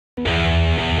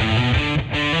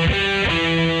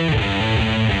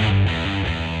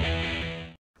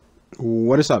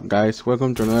What is up, guys?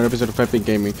 Welcome to another episode of Epic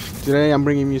Gaming. Today I'm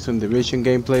bringing you some Division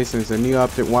gameplay since the new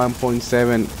update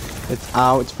 1.7. It's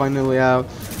out, it's finally out.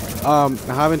 I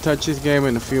haven't touched this game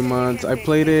in a few months. I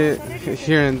played it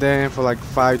here and there for like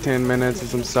 5-10 minutes and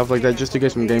some stuff like that just to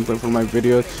get some gameplay for my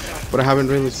videos, but I haven't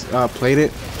really played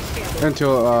it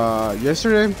until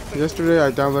yesterday. Yesterday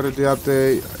I downloaded the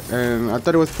update and I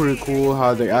thought it was pretty cool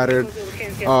how they added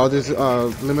these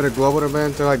limited global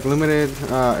events. They're like limited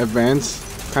events,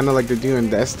 kind of like they do in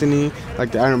Destiny,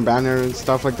 like the Iron Banner and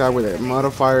stuff like that, with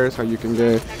modifiers, how you can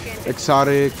get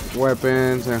exotic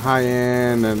weapons and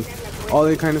high-end and all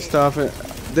that kind of stuff.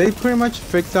 They pretty much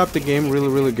fixed up the game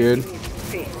really good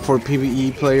for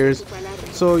PvE players.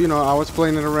 So, you know, I was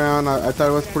playing it around. I thought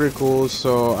it was pretty cool,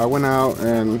 so I went out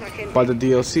and bought the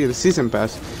DLC, the Season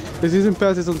Pass. The Season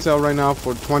Pass is on sale right now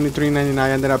for $23.99.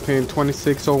 I ended up paying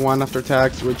 $26.01 after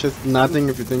tax, which is nothing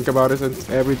if you think about it, since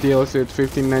every DLC is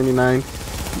 $15.99.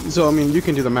 So, I mean, you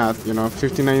can do the math, you know,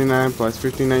 $15.99 plus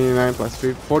 $15.99 plus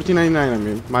 $14.99, I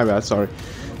mean, my bad, sorry.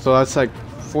 So that's like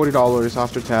 $40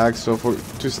 after tax. So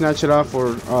to snatch it up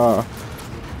for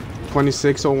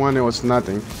 $26.01, it was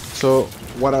nothing. So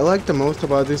what I like the most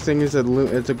about this thing is that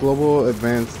it's a global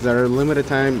events that are limited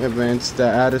time events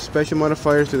that add a special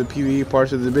modifiers to the PvE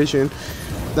parts of the division.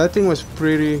 That thing was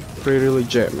pretty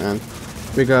legit, man,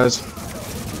 because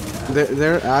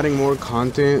they're adding more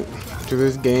content to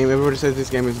this game. Everybody says this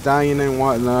game is dying and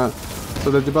whatnot,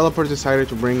 so the developers decided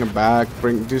to bring it back,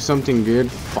 do something good,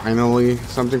 finally,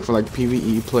 something for like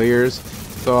PvE players.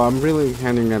 So I'm really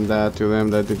handing them that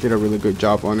they did a really good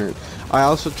job on it. I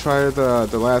also tried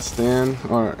the Last Stand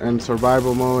and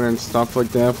survival mode and stuff like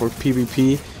that for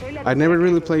PvP. I never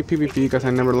really played PvP because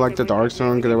I never liked the Dark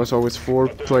Zone, because there was always 4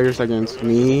 players against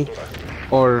me,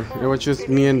 or it was just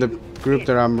me and the group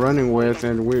that I'm running with,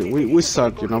 and we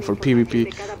sucked, you know, for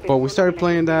PvP. But we started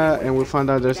playing that and we found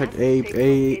out there's like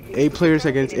 8 players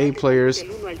against 8 players,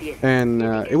 and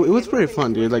it was pretty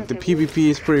fun, dude. Like the PvP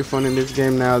is pretty fun in this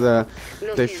game now that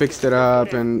they fixed it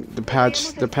up and the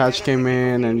patch came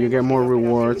in and you get more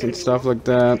rewards and stuff like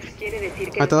that.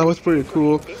 I thought that was pretty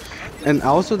cool. And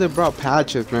also they brought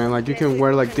patches, man. Like you can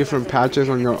wear like different patches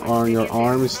on your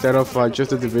arm instead of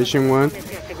just the Division one.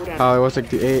 It was like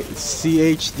the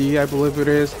CHD, I believe it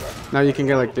is. Now you can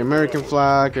get like the American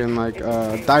flag and like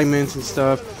diamonds and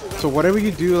stuff. So whatever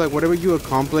you do, like whatever you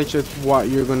accomplish, it's what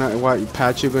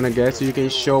patch you're gonna get, so you can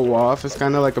show off. It's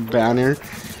kind of like a banner,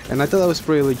 and I thought that was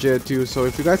pretty legit too. So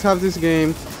if you guys have this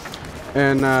game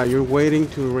and you're waiting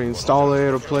to reinstall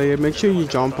it or play it, make sure you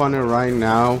jump on it right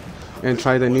now and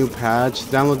try the new patch.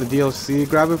 Download the DLC,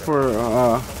 grab it for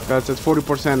guys, it's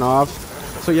 40% off.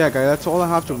 So yeah, guys, that's all I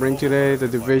have to bring today. The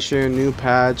Division new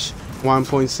patch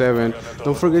 1.7.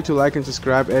 Don't forget to like and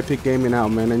subscribe. Epic Gaming out,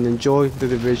 man, and enjoy the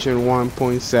Division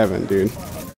 1.7, dude.